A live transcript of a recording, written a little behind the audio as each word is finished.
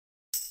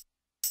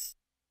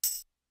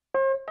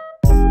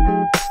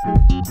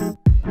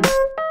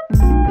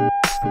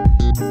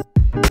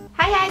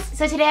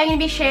So today I'm going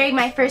to be sharing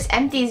my first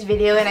empties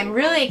video, and I'm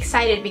really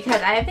excited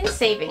because I have been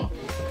saving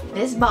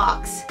this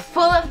box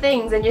full of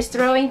things and just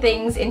throwing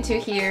things into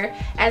here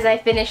as I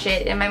finish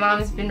it, and my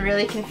mom's been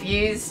really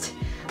confused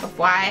of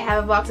why I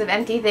have a box of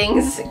empty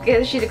things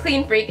because she's a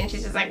clean freak and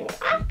she's just like,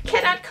 I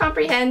cannot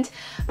comprehend.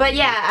 But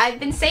yeah, I've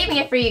been saving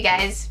it for you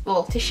guys,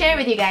 well, to share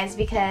with you guys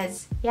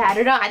because, yeah, I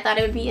don't know, I thought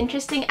it would be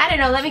interesting. I don't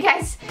know,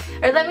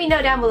 let me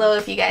know down below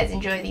if you guys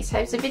enjoy these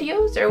types of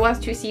videos or wants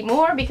to see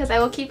more, because I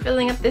will keep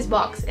filling up this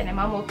box and my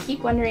mom will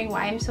keep wondering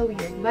why I'm so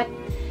weird. But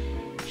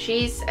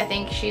I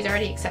think she's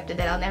already accepted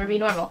that I'll never be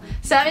normal.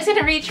 So I'm just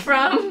gonna reach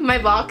from my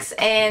box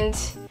and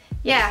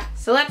yeah,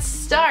 so let's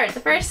start. The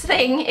first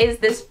thing is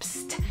this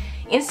Pssst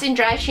Instant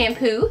Dry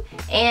Shampoo,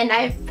 and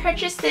I've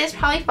purchased this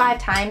probably 5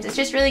 times. It's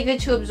just really good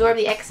to absorb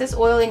the excess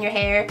oil in your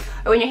hair,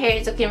 or when your hair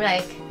is looking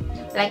like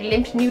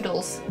limp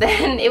noodles,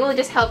 then it will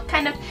just help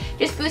kind of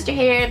just boost your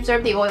hair,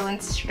 absorb the oil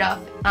and stuff.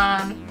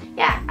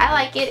 Yeah, I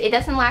like it. It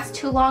doesn't last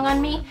too long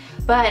on me,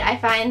 but I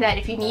find that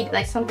if you need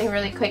like something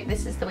really quick,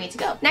 this is the way to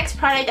go. Next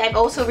product I've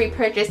also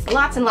repurchased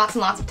lots and lots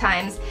and lots of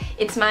times.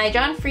 It's my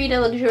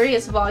Freida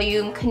Luxurious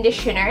Volume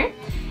Conditioner.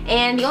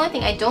 And the only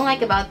thing I don't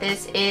like about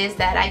this is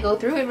that I go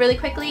through it really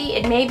quickly.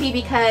 It may be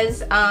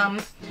because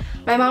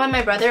my mom and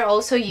my brother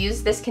also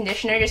use this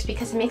conditioner just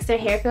because it makes their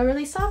hair feel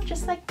really soft,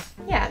 just like,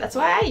 yeah, that's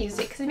why I use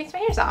it, because it makes my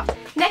hair soft.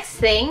 Next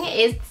thing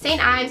is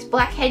St. Ives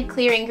Blackhead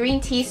Clearing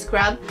Green Tea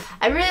Scrub.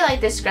 I really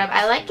like this scrub.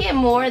 I like it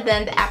more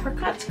than the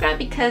apricot scrub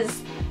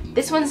because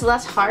this one's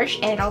less harsh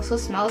and it also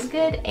smells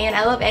good, and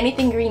I love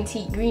anything green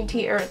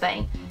tea or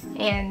thing.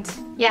 And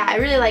yeah, I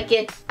really like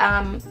it.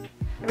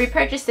 I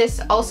repurchased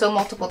this also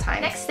multiple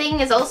times. Next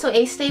thing is also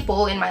a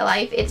staple in my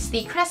life. It's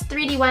the Crest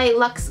 3D White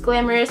Luxe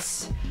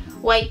Glamorous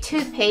White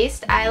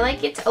Toothpaste. I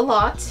like it a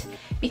lot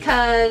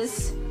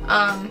because,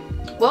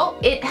 well,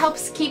 it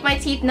helps keep my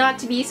teeth not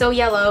to be so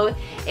yellow,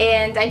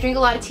 and I drink a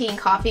lot of tea and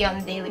coffee on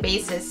a daily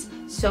basis,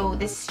 so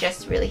this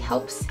just really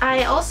helps.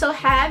 I also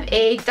have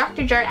a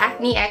Dr. Jart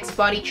Acne X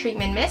Body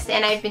Treatment Mist,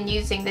 and I've been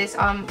using this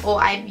well,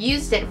 I've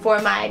used it for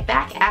my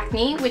back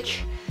acne,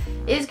 which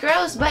is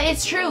gross, but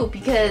it's true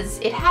because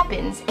it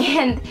happens.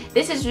 And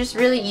this is just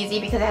really easy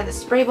because it has a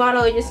spray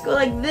bottle. You just go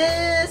like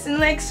this and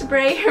like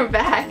spray your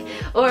back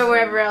or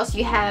wherever else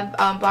you have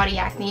body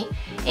acne.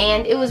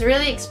 And it was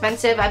really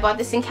expensive. I bought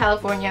this in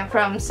California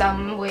from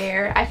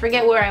somewhere, I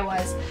forget where I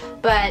was,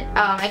 but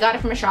I got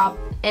it from a shop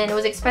and it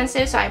was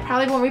expensive, so I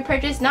probably won't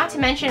repurchase. Not to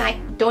mention I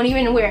don't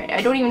even know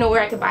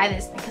where I could buy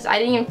this because I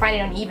didn't even find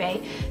it on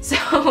eBay.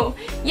 So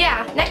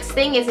yeah, next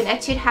thing is an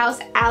Etude House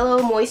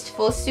Aloe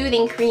Moistful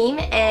Soothing Cream,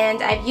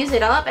 and I've used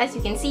it up. As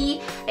you can see,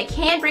 I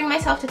can't bring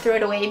myself to throw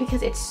it away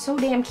because it's so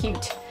damn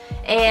cute.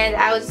 And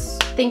I was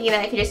thinking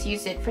that I could just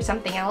use it for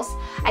something else.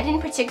 I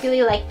didn't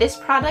particularly like this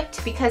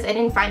product because I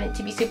didn't find it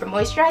to be super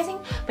moisturizing,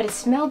 but it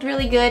smelled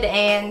really good,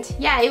 and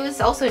yeah, it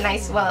was also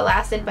nice while it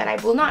lasted, but I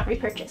will not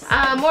repurchase.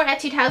 More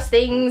Etude House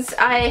things.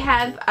 I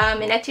have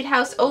an Etude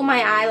House Oh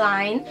My Eye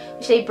Line,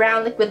 which is a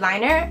brown liquid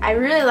liner. I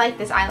really like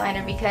this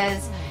eyeliner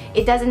because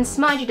it doesn't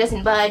smudge, it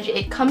doesn't budge,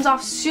 it comes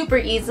off super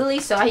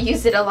easily, so I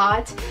use it a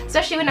lot,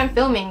 especially when I'm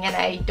filming and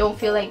I don't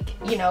feel like,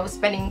 you know,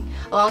 spending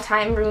a long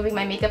time removing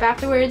my makeup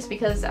afterwards,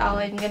 because all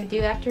I'm gonna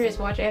do after is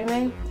watch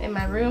anime in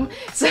my room.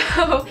 So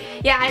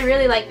yeah, I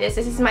really like this.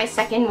 This is my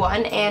second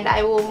one, and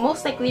I will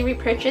most likely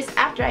repurchase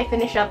after I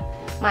finish up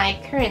my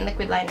current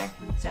liquid liner.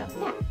 So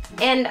yeah.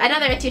 And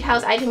another Etude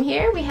House item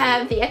here, we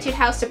have the Etude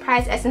House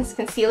Surprise Essence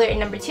Concealer in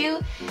number 2.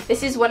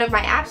 This is one of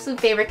my absolute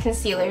favorite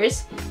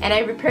concealers, and I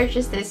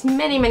repurchased this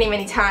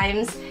many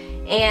times.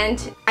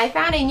 And I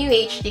found a new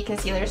HD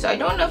concealer, so I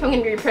don't know if I'm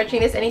going to be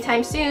repurchasing this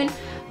anytime soon,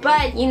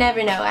 but you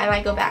never know, I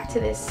might go back to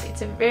this.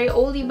 It's a very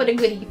oldie but a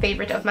goodie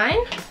favorite of mine.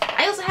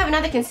 I also have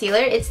another concealer.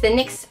 It's the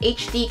NYX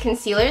HD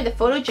Concealer, the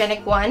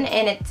photogenic one,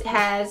 and it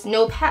has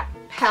no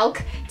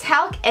talc,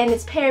 and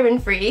it's paraben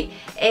free,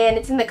 and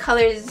it's in the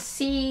colors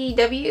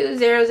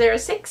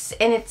CW06,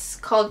 and it's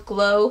called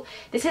Glow.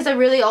 This is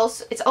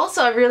it's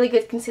also a really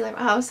good concealer.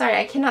 Oh, I'm sorry,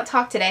 I cannot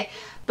talk today,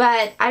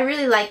 but I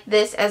really like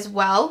this as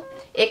well.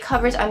 It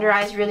covers under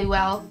eyes really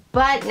well,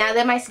 but now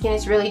that my skin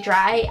is really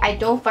dry, I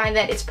don't find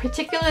that it's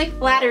particularly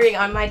flattering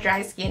on my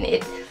dry skin.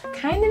 It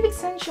kind of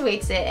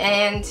accentuates it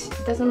and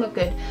it doesn't look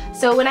good.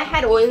 So when I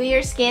had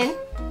oilier skin,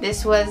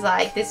 this was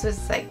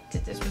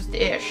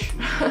the ish.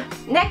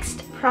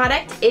 Next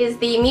product is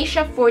the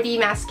Missha 4D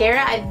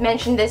Mascara. I've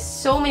mentioned this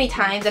so many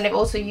times, and I've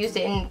also used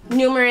it in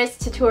numerous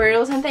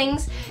tutorials and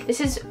things. This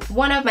is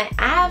one of my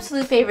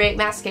absolute favorite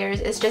mascaras.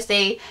 It's just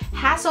a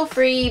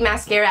hassle-free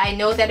mascara. I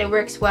know that it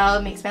works well.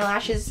 It makes my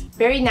lashes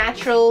very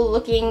natural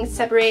looking,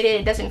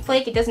 separated. It doesn't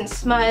flake, it doesn't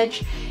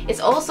smudge.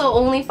 It's also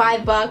only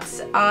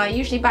 $5. I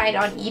usually buy it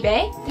on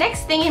eBay.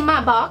 Next thing in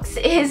my box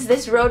is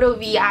this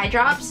RohtoV eye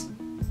drops.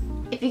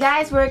 If you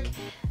guys work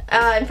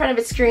in front of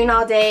a screen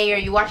all day, or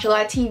you watch a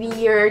lot of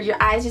TV, or your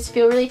eyes just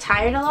feel really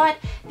tired a lot,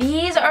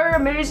 these are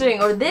amazing,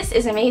 or this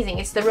is amazing.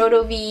 It's the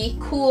RohtoV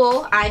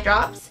Cool Eye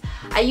Drops.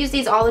 I use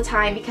these all the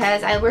time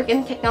because I work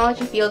in the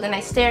technology field and I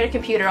stare at a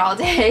computer all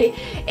day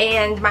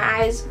and my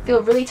eyes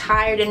feel really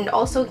tired and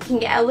also can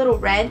get a little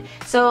red.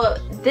 So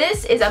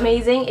this is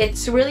amazing.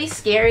 It's really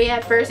scary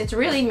at first. It's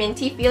really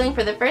minty feeling.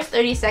 For the first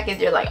 30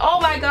 seconds you're like, oh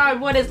my god,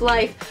 what is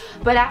life?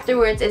 But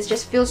afterwards it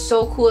just feels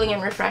so cooling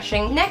and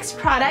refreshing. Next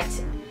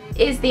product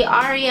is the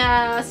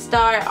Aria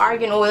Star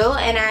Argan Oil,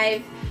 and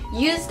I've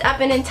used up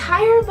an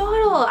entire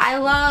bottle. I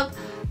love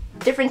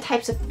different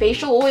types of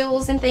facial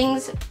oils and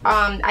things.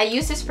 I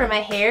use this for my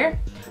hair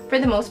for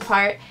the most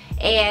part,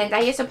 and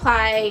I just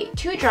apply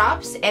 2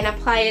 drops and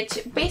apply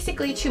it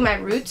basically to my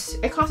roots.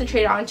 I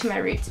concentrate it onto my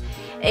roots,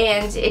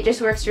 and it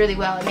just works really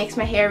well. It makes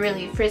my hair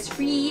really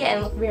frizz-free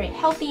and look very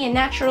healthy and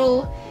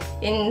natural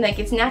in like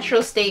its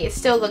natural state. It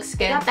still looks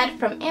good. I got that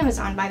from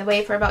Amazon, by the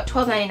way, for about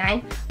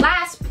 $12.99.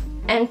 Last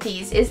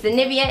empties is the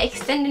Nivea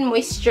Extended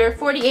Moisture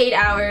 48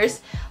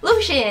 Hours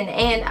Lotion,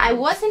 and I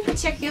wasn't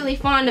particularly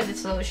fond of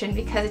this lotion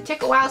because it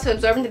took a while to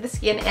absorb into the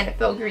skin and it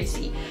felt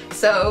greasy.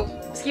 So,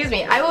 excuse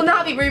me, I will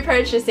not be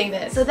repurchasing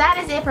this. So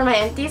that is it for my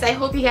empties. I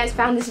hope you guys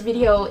found this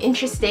video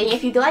interesting.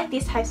 If you like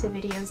these types of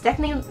videos,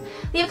 definitely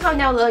leave a comment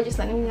down below, just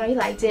let me know you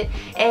liked it.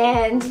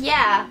 And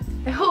yeah,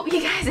 I hope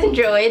you guys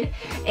enjoyed,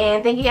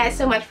 and thank you guys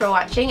so much for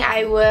watching.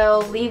 I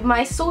will leave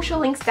my social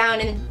links down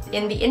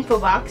in the info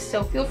box,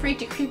 so feel free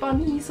to creep on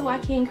me so I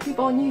can creep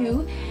on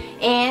you.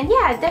 And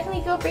yeah,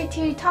 definitely feel free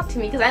to talk to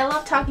me because I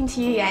love talking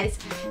to you guys.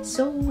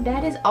 So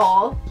that is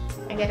all.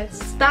 I gotta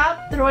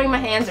stop throwing my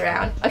hands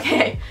around.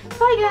 Okay,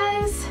 bye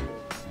guys!